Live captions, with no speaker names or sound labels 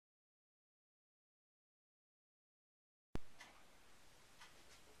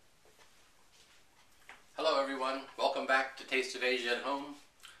to Taste of Asia at Home.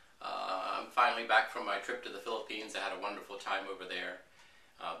 I'm finally back from my trip to the Philippines. I had a wonderful time over there.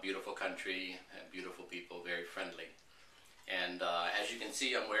 Beautiful country and beautiful people, very friendly. And as you can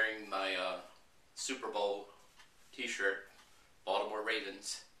see, I'm wearing my Super Bowl t-shirt, Baltimore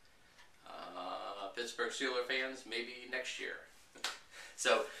Ravens. Pittsburgh Steelers fans, maybe next year.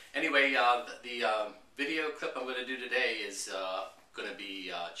 So anyway, the video clip I'm going to do today is going to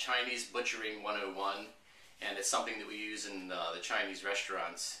be Chinese Butchering 101, and it's something that we use in the Chinese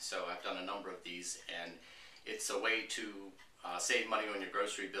restaurants. So I've done a number of these, and it's a way to save money on your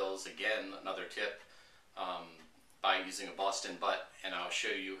grocery bills. Again, another tip, by using a Boston butt, and I'll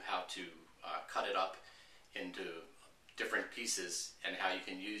show you how to cut it up into different pieces and how you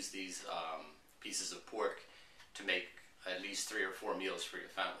can use these pieces of pork to make at least 3 or 4 meals for your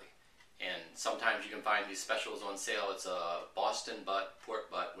family. And sometimes you can find these specials on sale. It's a Boston butt, pork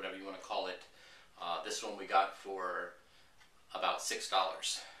butt, whatever you want to call it. This one we got for about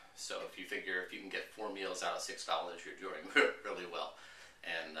 $6. So if you figure if you can get 4 meals out of $6, you're doing really well.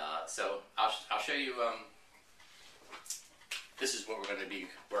 And so I'll show you, this is what we're going to be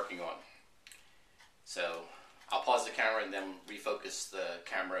working on. So I'll pause the camera and then refocus the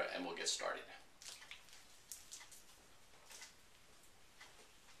camera and we'll get started.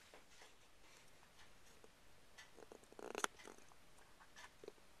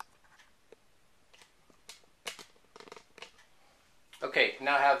 Okay,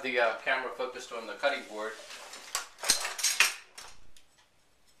 now I have the camera focused on the cutting board.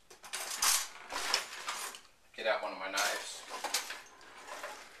 Get out one of my knives,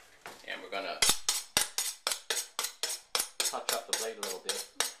 and we're going to touch up the blade a little bit.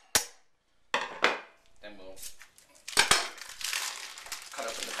 Then we'll cut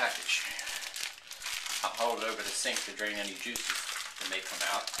open the package. I'll hold it over the sink to drain any juices that may come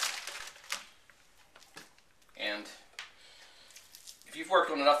out. And if you've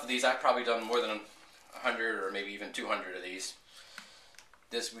worked on enough of these, I've probably done more than 100 or maybe even 200 of these.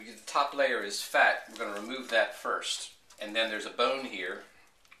 The top layer is fat. We're going to remove that first. And then there's a bone here.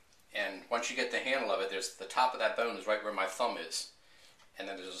 And once you get the handle of it, there's the top of that bone is right where my thumb is. And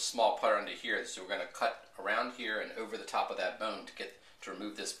then there's a small part under here. So we're going to cut around here and over the top of that bone to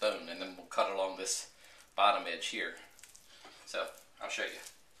remove this bone. And then we'll cut along this bottom edge here. So I'll show you.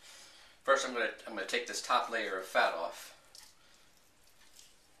 First I'm going to take this top layer of fat off.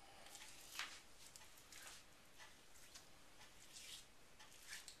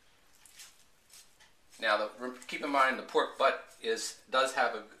 Now, keep in mind the pork butt does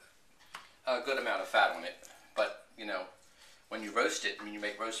have a good amount of fat on it, but you know, when you roast it, when you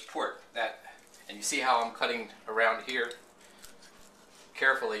make roast pork, and you see how I'm cutting around here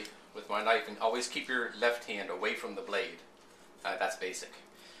carefully with my knife, and always keep your left hand away from the blade. That's basic.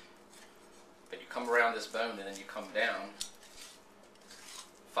 But you come around this bone and then you come down.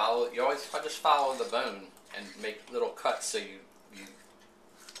 You always just follow the bone and make little cuts so you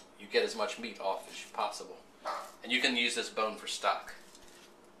get as much meat off as possible. And you can use this bone for stock.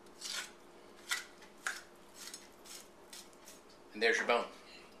 And there's your bone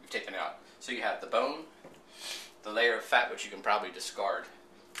you've taken out. So you have the bone, the layer of fat, which you can probably discard.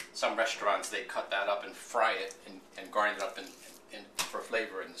 Some restaurants, they cut that up and fry it and grind it up for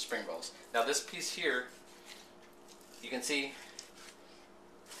flavor in the spring rolls. Now this piece here, you can see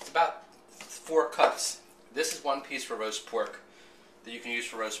it's about 4 cuts. This is one piece for roast pork that you can use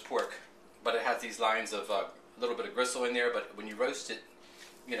for roast pork, but it has these lines of a little bit of gristle in there. But when you roast it,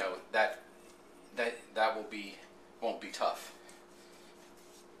 you know that won't be tough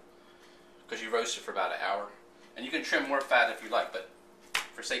because you roast it for about an hour, and you can trim more fat if you like, but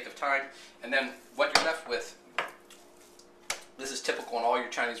for sake of time. And then what you're left with, this is typical in all your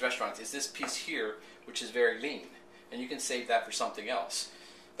Chinese restaurants, is this piece here, which is very lean, and you can save that for something else.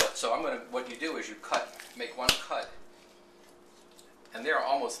 But so what you do is you make one cut. And there are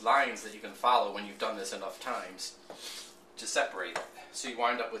almost lines that you can follow when you've done this enough times to separate it. So you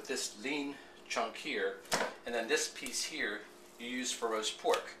wind up with this lean chunk here, and then this piece here you use for roast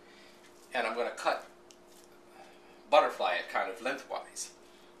pork. And I'm going to butterfly it kind of lengthwise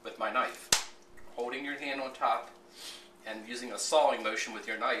with my knife. Holding your hand on top and using a sawing motion with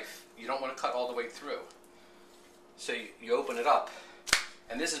your knife. You don't want to cut all the way through. So you open it up,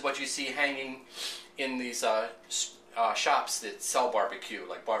 and this is what you see hanging in these shops that sell barbecue,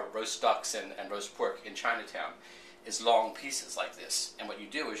 like roast ducks and roast pork in Chinatown, is long pieces like this. And what you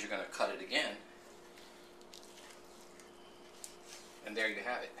do is you're going to cut it again, and there you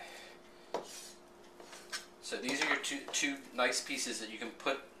have it. So these are your two nice pieces that you can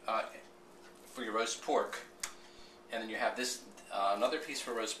put for your roast pork, and then you have this another piece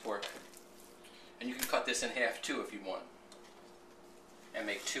for roast pork, and you can cut this in half too if you want. and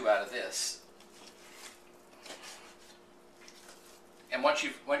make 2 out of this. And once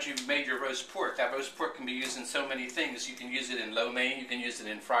you've made your roast pork, that roast pork can be used in so many things. You can use it in lo mein, you can use it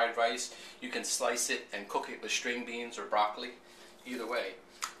in fried rice, you can slice it and cook it with string beans or broccoli, either way.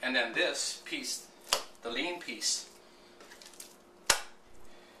 And then this piece, the lean piece,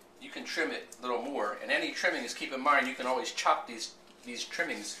 you can trim it a little more. And any trimmings, keep in mind, you can always chop these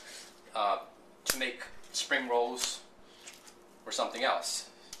trimmings to make spring rolls or something else.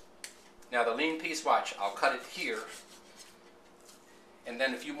 Now the lean piece, watch, I'll cut it here. And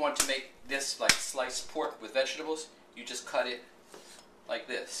then if you want to make this like sliced pork with vegetables, you just cut it like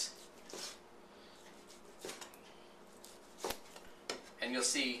this. And you'll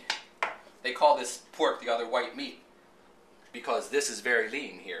see they call this pork the other white meat because this is very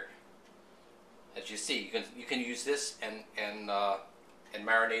lean here. As you see, you can use this and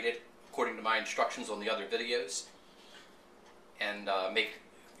marinate it according to my instructions on the other videos, and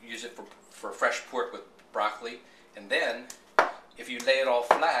use it for fresh pork with broccoli. And then if you lay it all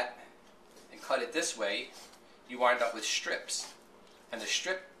flat and cut it this way, you wind up with strips. And the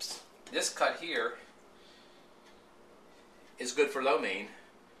strips, this cut here, is good for lo mein.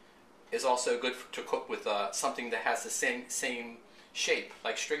 Is also good to cook with something that has the same shape,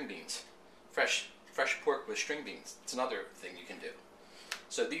 like string beans. Fresh pork with string beans. It's another thing you can do.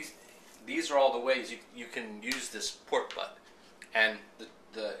 So these are all the ways you can use this pork butt. And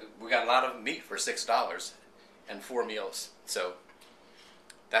we got a lot of meat for $6 and 4 meals. So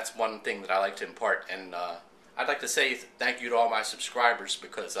that's one thing that I like to impart. And I'd like to say thank you to all my subscribers,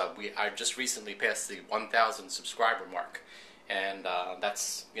 because I just recently passed the 1,000 subscriber mark, and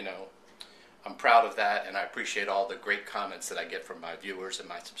that's, you know, I'm proud of that, and I appreciate all the great comments that I get from my viewers and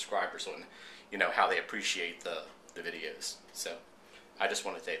my subscribers on, you know, how they appreciate the videos. So I just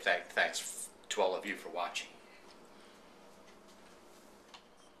want to say thanks to all of you for watching.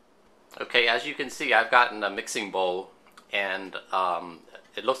 Okay, as you can see, I've gotten a mixing bowl, and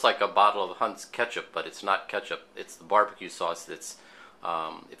it looks like a bottle of Hunt's ketchup, but it's not ketchup. It's the barbecue sauce. That's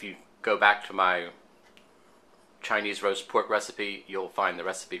if you go back to my Chinese roast pork recipe, you'll find the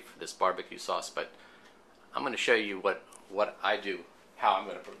recipe for this barbecue sauce. But I'm going to show you what I do, how I'm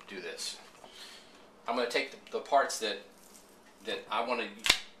going to do this. I'm going to take the parts that I want to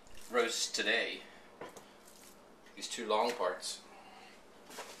roast today, these 2 long parts.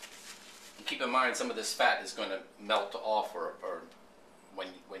 And keep in mind, some of this fat is going to melt off or when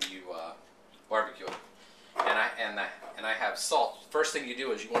you barbecue it. And I have salt. First thing you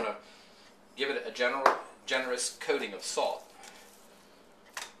do is you want to give it a generous coating of salt.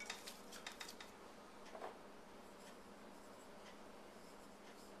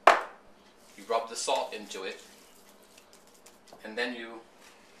 You rub the salt into it, and then you're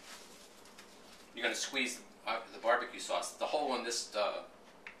going to squeeze the barbecue sauce. The hole in this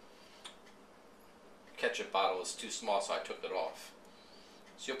ketchup bottle is too small, so I took it off.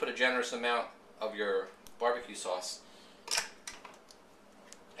 So you'll put a generous amount of your barbecue sauce,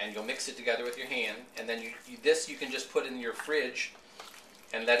 and you'll mix it together with your hand, and then you can just put in your fridge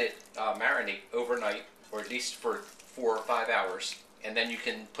and let it marinate overnight, or at least for 4 or 5 hours, and then you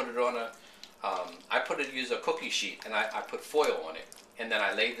can put it on I use a cookie sheet, and I put foil on it, and then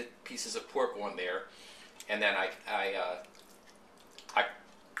I lay the pieces of pork on there, and then I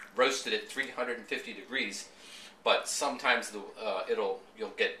roasted it 350 degrees, but sometimes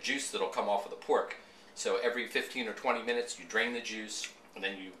you'll get juice that'll come off of the pork. So every 15 or 20 minutes you drain the juice, and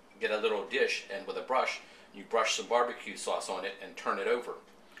then you get a little dish, and with a brush you brush some barbecue sauce on it and turn it over.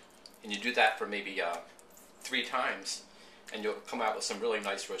 And you do that for maybe 3 times, and you'll come out with some really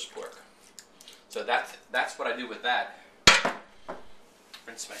nice roast pork. So that's what I do with that.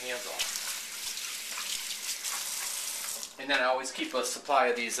 Rinse my hands off. And then I always keep a supply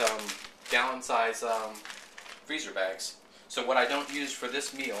of these gallon size freezer bags. So what I don't use for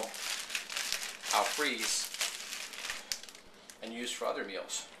this meal, I'll freeze and use for other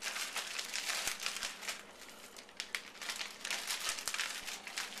meals.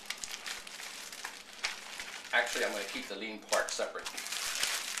 Actually, I'm going to keep the lean part separate.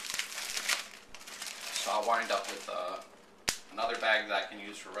 So I'll wind up with another bag that I can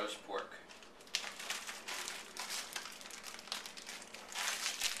use for roast pork.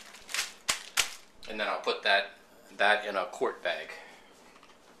 And then I'll put that in a quart bag.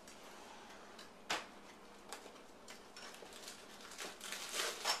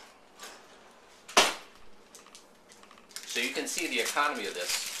 So you can see the economy of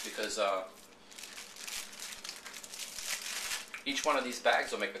this, because each one of these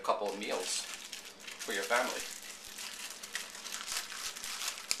bags will make a couple of meals for your family.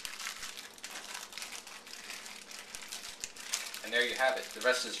 And And there you have it. The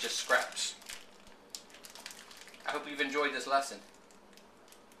rest is just scraps. I hope you've enjoyed this lesson.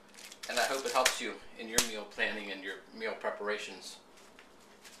 And I hope it helps you in your meal planning and your meal preparations.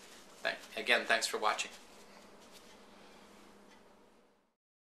 Again, thanks for watching.